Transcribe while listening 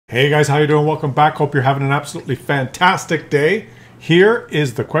Hey guys, how you doing? Welcome back. Hope you're having an absolutely fantastic day. Here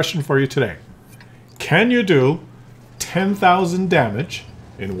is the question for you today. Can you do 10,000 damage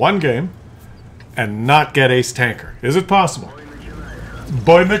in one game and not get ace tanker? Is it possible?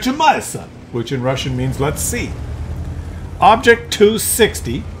 Boy son, which in Russian means let's see. Object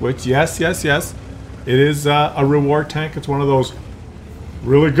 260, which yes, it is a reward tank. It's one of those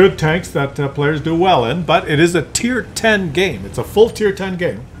really good tanks that players do well in, but it is a tier 10 game. It's a full tier 10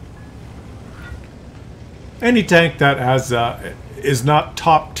 game. Any tank that has is not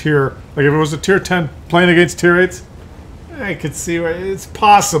top tier, like if it was a tier 10 playing against tier 8s, I could see where it's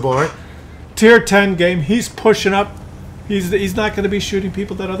possible, right? Tier 10 game, he's pushing up. He's not going to be shooting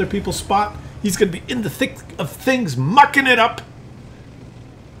people that other people spot. He's going to be in the thick of things, mucking it up.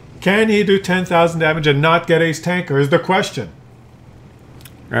 Can he do 10,000 damage and not get ace tanker is the question.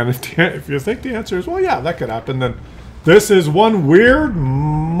 And if you think the answer is, well, yeah, that could happen, then this is one weird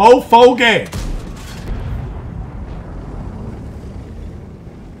mofo game.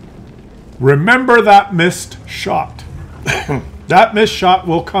 Remember that missed shot. That missed shot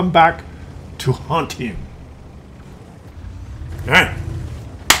will come back to haunt him. All right.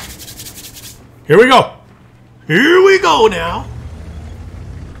 Here we go. Here we go now.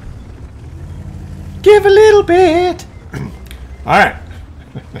 Give a little bit. All right.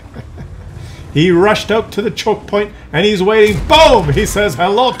 He rushed out to the choke point and he's waiting. Boom! He says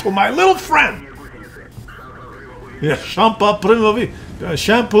hello to my little friend. Yeah,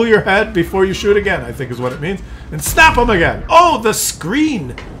 shampoo your head before you shoot again, I think is what it means. And snap him again. Oh, the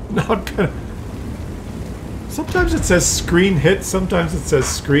screen. Not sometimes it says screen hit, sometimes it says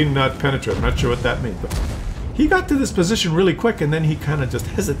screen not penetrate. I'm not sure what that means, but he got to this position really quick and then he kind of just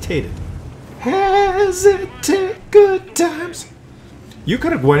hesitated. Hesitate, good times. You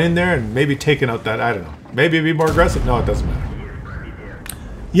could have went in there and maybe taken out that, I don't know. Maybe be more aggressive. No, it doesn't matter.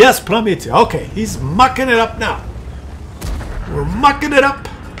 Yes, Plamiti. Okay, he's mucking it up now. We're mucking it up.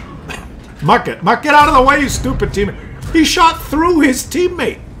 Muck it. Muck it out of the way, you stupid teammate. He shot through his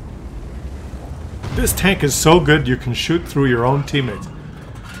teammate. This tank is so good you can shoot through your own teammates.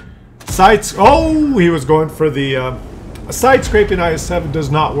 Sides. Oh, he was going for the... side scraping IS-7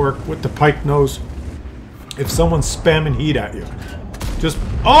 does not work with the pike nose. If someone's spamming heat at you. Just...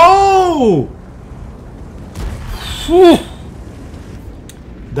 Oh! Whew.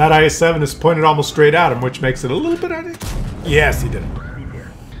 That IS-7 is pointed almost straight at him, which makes it a little bit... Yes, he did it.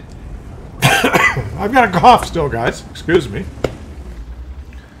 I've got a cough still, guys. Excuse me.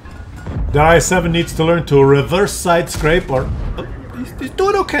 That IS-7 needs to learn to reverse side scrape or... he's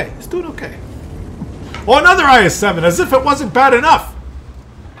doing okay. He's doing okay. Oh, another IS-7, as if it wasn't bad enough.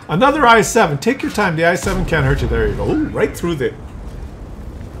 Another IS-7. Take your time. The IS-7 can't hurt you. There you go. Ooh, right through the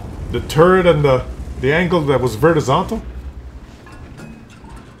turret and the angle that was vertical.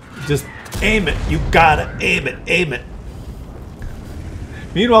 Just aim it. You gotta aim it. Aim it.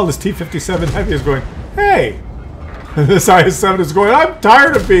 Meanwhile, this T-57 Heavy is going, hey! This IS-7 is going, I'm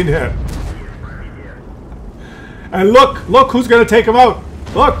tired of being hit. And look who's going to take him out.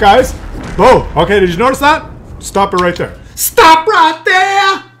 Look, guys. Oh, okay, did you notice that? Stop it right there. Stop right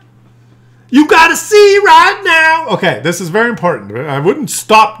there! You gotta see right now! Okay, this is very important. I wouldn't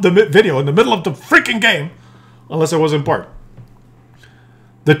stop the video in the middle of the freaking game unless it was important.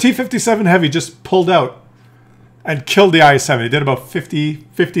 The T-57 Heavy just pulled out and killed the IS-7. He did about 50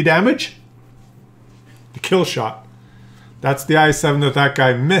 damage. The kill shot. That's the IS-7 that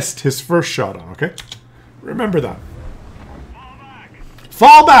guy missed his first shot on, okay? Remember that.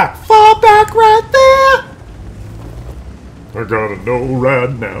 Fall back! Fall back right there! I gotta know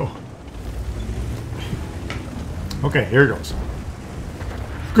right now. Okay, here goes.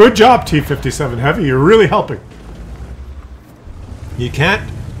 Good job, T-57 Heavy. You're really helping. You can't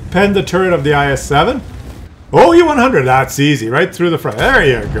pen the turret of the IS-7. Oh, E100. That's easy. Right through the front. There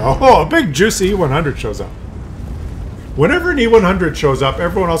you go. Oh, a big juicy E100 shows up. Whenever an E100 shows up,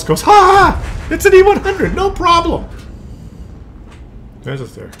 everyone else goes, ha ha! It's an E100. No problem. There's a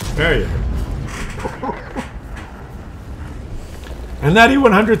there. There you go. And that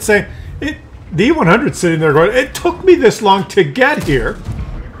E100 saying, the E100 sitting there going, it took me this long to get here.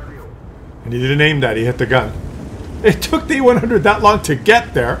 And he didn't aim that. He hit the gun. It took the E100 that long to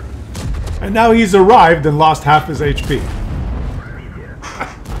get there. And now he's arrived and lost half his HP.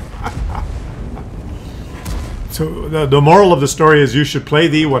 So the moral of the story is you should play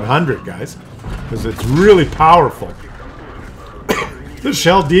the E100, guys. Because it's really powerful. The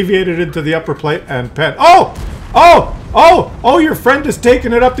shell deviated into the upper plate and pen. Oh! Oh! Oh! Oh, your friend has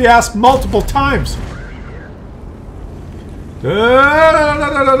taken it up the ass multiple times.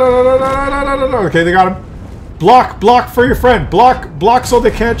 Okay, they got him. Block for your friend. Block so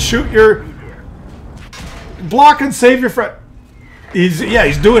they can't shoot your... Block and save your friend.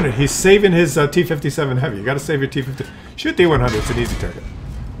 He's doing it. He's saving his T-57 Heavy. You got to save your T-50. Shoot D-100. It's an easy target.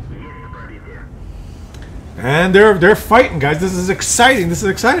 And they're fighting, guys. This is exciting. This is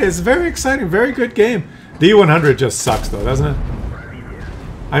exciting. It's very exciting. Very good game. D-100 just sucks, though, doesn't it?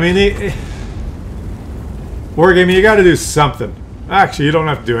 I mean, Wargaming, you got to do something. Actually, you don't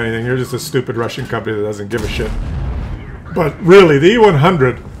have to do anything. You're just a stupid Russian company that doesn't give a shit. But really, the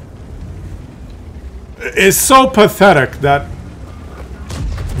E-100 is so pathetic that...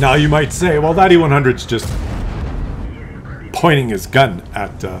 Now you might say, well, that E-100's just pointing his gun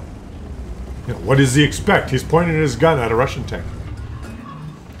at... what does he expect? He's pointing his gun at a Russian tank.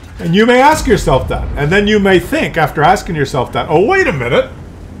 And you may ask yourself that. And then you may think, after asking yourself that, oh, wait a minute.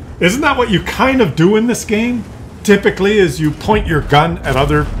 Isn't that what you kind of do in this game? Typically, is you point your gun at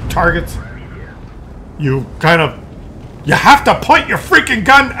other targets. You have to point your freaking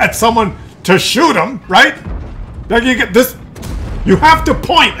gun at someone to shoot them, right? Like you get this. You have to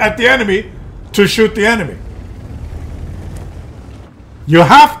point at the enemy to shoot the enemy. You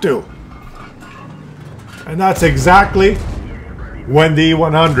have to. And that's exactly when the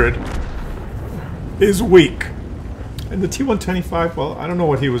E-100 is weak. And the T-125, well, I don't know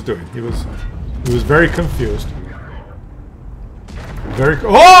what he was doing. He was very confused.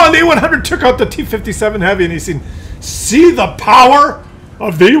 Oh, and the E-100 took out the T-57 Heavy, and he's seen, see the power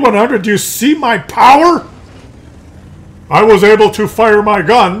of the E-100? Do you see my power? I was able to fire my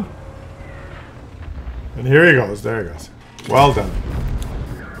gun. And here he goes. There he goes. Well done.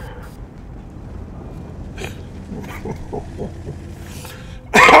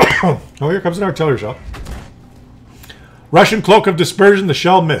 Oh, here comes an artillery shell. Russian cloak of dispersion. The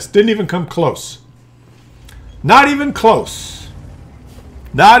shell missed. Didn't even come close. Not even close.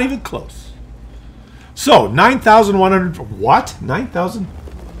 Not even close. So, 9,100... What?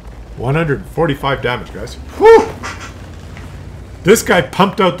 9,145 damage, guys. Whew! This guy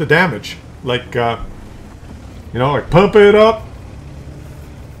pumped out the damage. Like, like pump it up.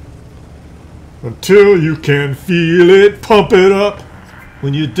 Until you can feel it. Pump it up.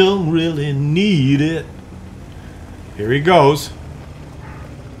 When you don't really need it. Here he goes.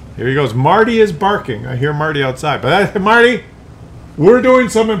 Here he goes. Marty is barking. I hear Marty outside. But Marty, we're doing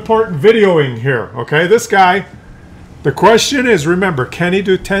some important videoing here. Okay, this guy. The question is, remember, can he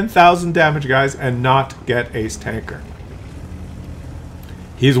do 10,000 damage, guys, and not get ace tanker?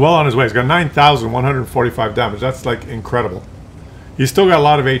 He's well on his way. He's got 9,145 damage. That's like incredible. He's still got a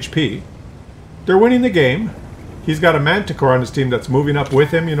lot of HP. They're winning the game. He's got a Manticore on his team that's moving up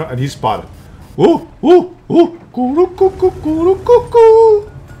with him, and he's spotted. Ooh, ooh, ooh.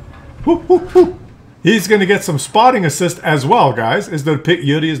 He's going to get some spotting assist as well, guys. Is the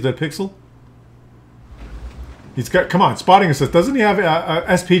Yuri, is the Pixel? He's got, come on, spotting assist. Doesn't he have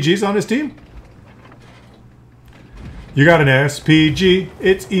SPGs on his team? You got an SPG.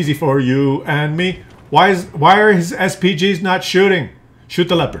 It's easy for you and me. Why are his SPGs not shooting? Shoot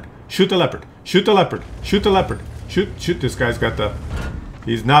the leopard. Shoot the leopard. Shoot the leopard. Shoot the leopard. Shoot. This guy's got the...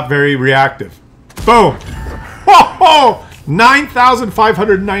 He's not very reactive. Boom. Ho!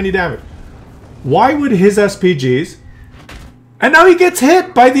 9,590 damage. Why would his SPGs... And now he gets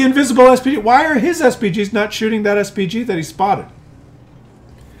hit by the invisible SPG. Why are his SPGs not shooting that SPG that he spotted?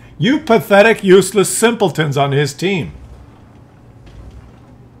 You pathetic, useless simpletons on his team.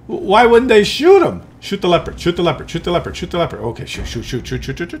 Why wouldn't they shoot him? Shoot the leopard. Shoot the leopard. Shoot the leopard. Shoot the leopard. Okay, shoot.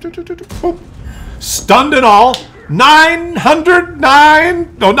 Boom. Stunned and all.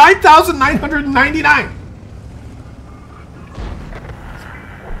 9,999.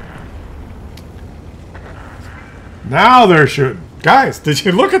 Now they're shooting. Guys, did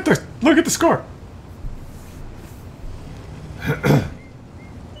you look at the score?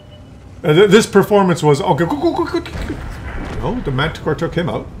 This performance was okay. Go. No, the Manticore took him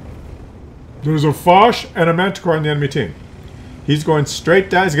out. There's a Foch and a Manticore on the enemy team. He's going straight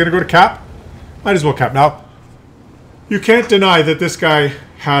down. He's going to go to cap. Might as well cap. Now, you can't deny that this guy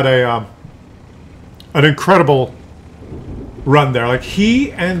had an incredible run there. Like,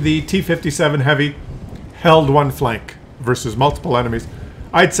 he and the T-57 Heavy held one flank versus multiple enemies.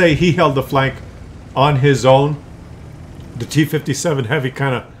 I'd say he held the flank on his own. The T-57 Heavy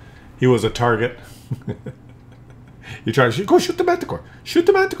he was a target. You try to shoot. Go shoot the Manticore. Shoot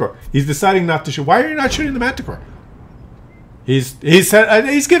the Manticore. He's deciding not to shoot. Why are you not shooting the Manticore? He gives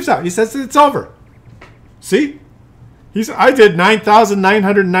up. He says it's over. See? I did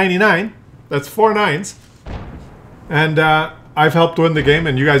 9,999. That's 4 nines. And I've helped win the game,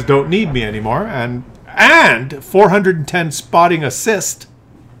 and you guys don't need me anymore. And 410 spotting assist.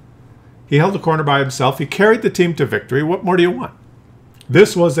 He held the corner by himself. He carried the team to victory. What more do you want?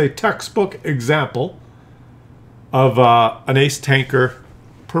 This was a textbook example of an ace tanker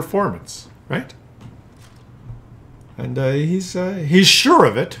performance, right? And he's sure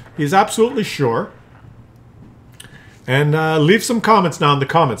of it. He's absolutely sure. And leave some comments now in the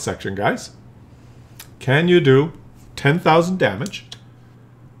comment section, guys. Can you do 10,000 damage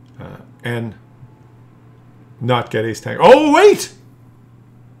and not get ace tanker? Oh, wait!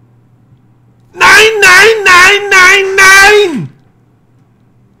 99999!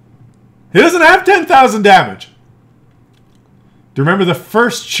 He doesn't have 10,000 damage. Do you remember the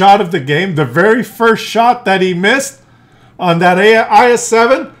first shot of the game? The very first shot that he missed on that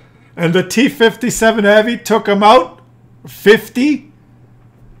IS-7? And the T-57 Heavy took him out? 50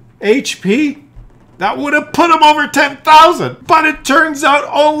 HP? That would have put him over 10,000. But it turns out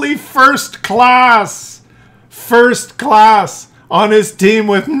only first class. First class on his team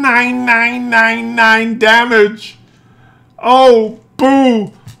with 9999 damage. Oh,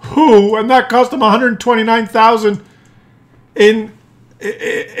 boo. Hoo. And that cost him 129,000 in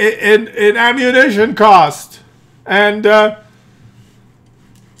ammunition cost. And so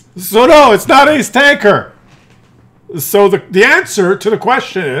no, it's not ace tanker. So the answer to the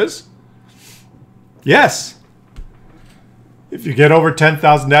question is yes. If you get over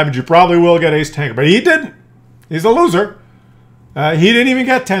 10,000 damage, you probably will get ace tanker. But he didn't. He's a loser. He didn't even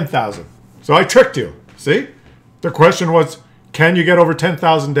get 10,000. So I tricked you. See? The question was, can you get over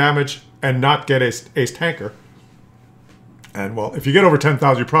 10,000 damage and not get ace tanker? And well, if you get over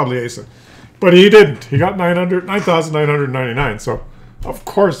 10,000, you probably ace it. But he didn't. He got 9,999. So of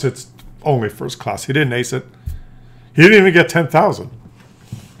course it's only first class. He didn't ace it. He didn't even get 10,000.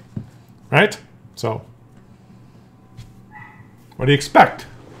 Right? So what do you expect?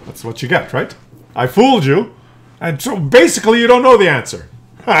 That's what you get, right? I fooled you. And so basically you don't know the answer.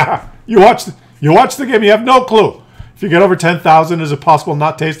 You watch the game, you have no clue. If you get over 10,000, is it possible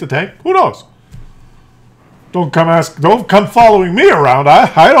not to taste the tank? Who knows? Don't come following me around.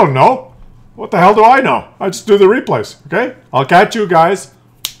 I don't know. What the hell do I know? I just do the replays, okay? I'll catch you guys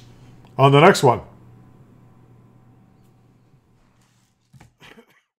on the next one.